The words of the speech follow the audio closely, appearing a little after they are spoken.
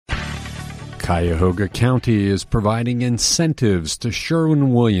Cuyahoga County is providing incentives to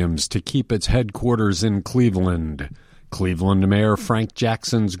Sherwin-Williams to keep its headquarters in Cleveland. Cleveland Mayor Frank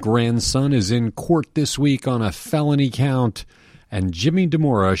Jackson's grandson is in court this week on a felony count, and Jimmy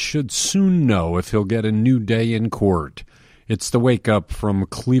DeMora should soon know if he'll get a new day in court. It's the wake-up from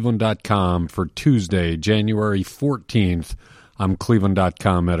Cleveland.com for Tuesday, January 14th. I'm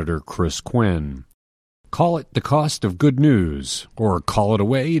Cleveland.com editor Chris Quinn. Call it the cost of good news, or call it a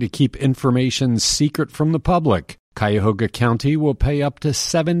way to keep information secret from the public. Cuyahoga County will pay up to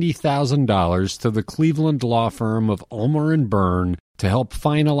 $70,000 to the Cleveland law firm of Ulmer & Byrne to help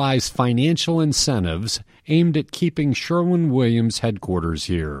finalize financial incentives aimed at keeping Sherwin-Williams headquarters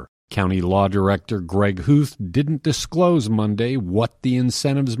here. County Law Director Greg Huth didn't disclose Monday what the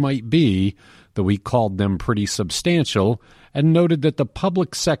incentives might be, though he called them pretty substantial, and noted that the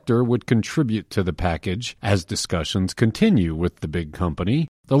public sector would contribute to the package as discussions continue with the big company.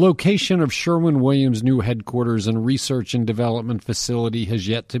 The location of Sherwin-Williams' new headquarters and research and development facility has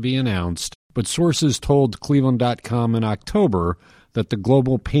yet to be announced, but sources told Cleveland.com in October that the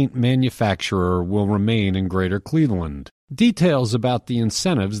global paint manufacturer will remain in Greater Cleveland. Details about the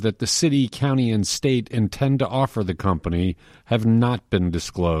incentives that the city, county, and state intend to offer the company have not been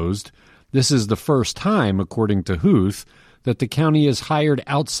disclosed. This is the first time, according to Huth, that the county has hired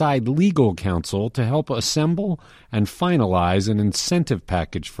outside legal counsel to help assemble and finalize an incentive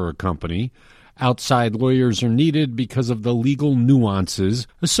package for a company. Outside lawyers are needed because of the legal nuances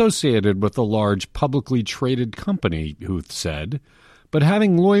associated with a large publicly traded company, Huth said. But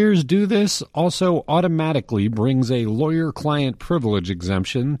having lawyers do this also automatically brings a lawyer-client privilege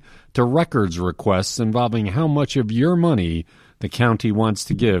exemption to records requests involving how much of your money the county wants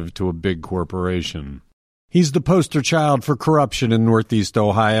to give to a big corporation. He's the poster child for corruption in Northeast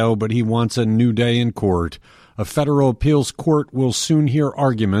Ohio, but he wants a new day in court. A federal appeals court will soon hear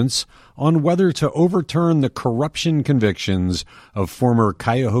arguments on whether to overturn the corruption convictions of former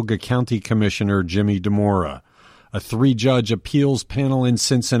Cuyahoga County Commissioner Jimmy DeMora. A three-judge appeals panel in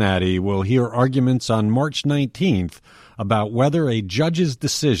Cincinnati will hear arguments on March 19th about whether a judge's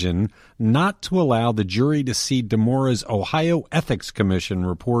decision not to allow the jury to see DeMora's Ohio Ethics Commission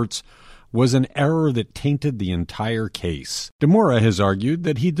reports was an error that tainted the entire case. DeMora has argued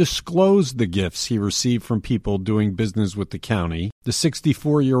that he disclosed the gifts he received from people doing business with the county. The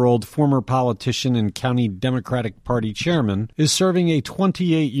 64-year-old former politician and county Democratic Party chairman is serving a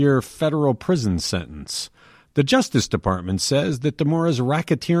 28-year federal prison sentence. The Justice Department says that DeMora's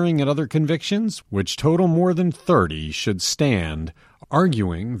racketeering and other convictions, which total more than 30, should stand,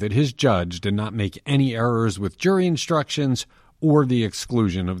 arguing that his judge did not make any errors with jury instructions or the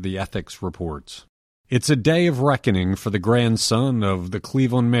exclusion of the ethics reports. It's a day of reckoning for the grandson of the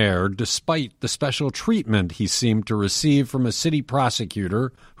Cleveland mayor, despite the special treatment he seemed to receive from a city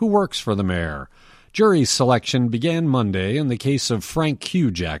prosecutor who works for the mayor. Jury selection began Monday in the case of Frank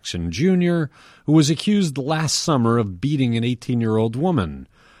Q. Jackson, Jr., who was accused last summer of beating an 18-year-old woman.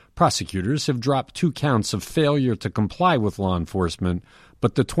 Prosecutors have dropped 2 counts of failure to comply with law enforcement,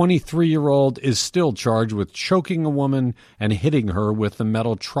 but the 23-year-old is still charged with choking a woman and hitting her with a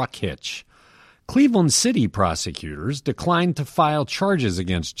metal truck hitch. Cleveland City prosecutors declined to file charges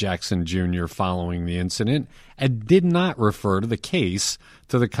against Jackson Jr. following the incident and did not refer to the case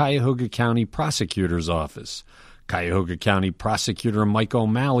to the Cuyahoga County Prosecutor's Office. Cuyahoga County Prosecutor Mike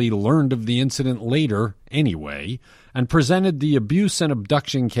O'Malley learned of the incident later, anyway, and presented the abuse and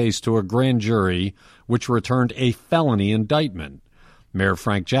abduction case to a grand jury, which returned a felony indictment. Mayor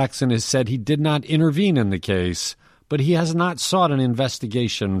Frank Jackson has said he did not intervene in the case, but he has not sought an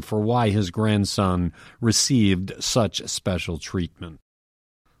investigation for why his grandson received such special treatment.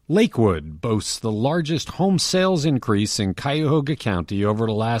 Lakewood boasts the largest home sales increase in Cuyahoga County over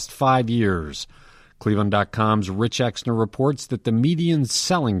the last 5 years. Cleveland.com's Rich Exner reports that the median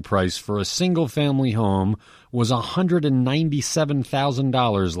selling price for a single-family home was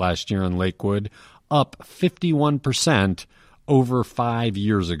 $197,000 last year in Lakewood, up 51% over 5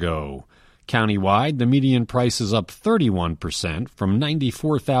 years ago. Countywide, the median price is up 31%, from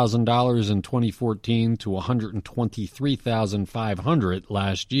 $94,000 in 2014 to $123,500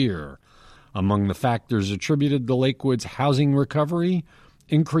 last year. Among the factors attributed to Lakewood's housing recovery,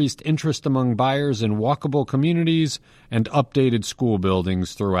 increased interest among buyers in walkable communities, and updated school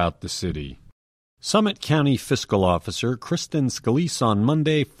buildings throughout the city. Summit County Fiscal Officer Kristen Scalise on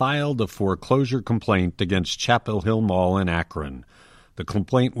Monday filed a foreclosure complaint against Chapel Hill Mall in Akron. The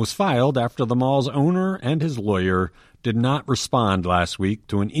complaint was filed after the mall's owner and his lawyer did not respond last week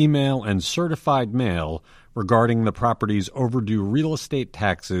to an email and certified mail regarding the property's overdue real estate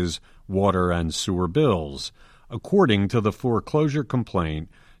taxes, water, and sewer bills. According to the foreclosure complaint,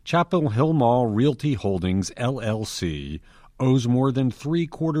 Chapel Hill Mall Realty Holdings, LLC, owes more than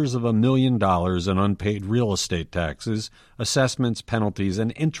 $750,000 in unpaid real estate taxes, assessments, penalties,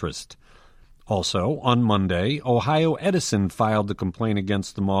 and interest. Also, on Monday, Ohio Edison filed a complaint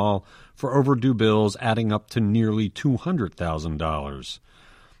against the mall for overdue bills adding up to nearly $200,000.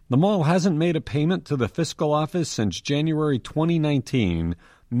 The mall hasn't made a payment to the fiscal office since January 2019,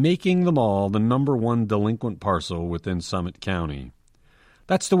 making the mall the #1 delinquent parcel within Summit County.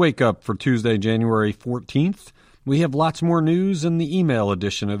 That's the Wake Up for Tuesday, January 14th. We have lots more news in the email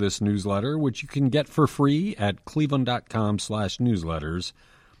edition of this newsletter, which you can get for free at cleveland.com/newsletters,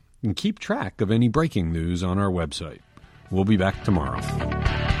 and keep track of any breaking news on our website. We'll be back tomorrow.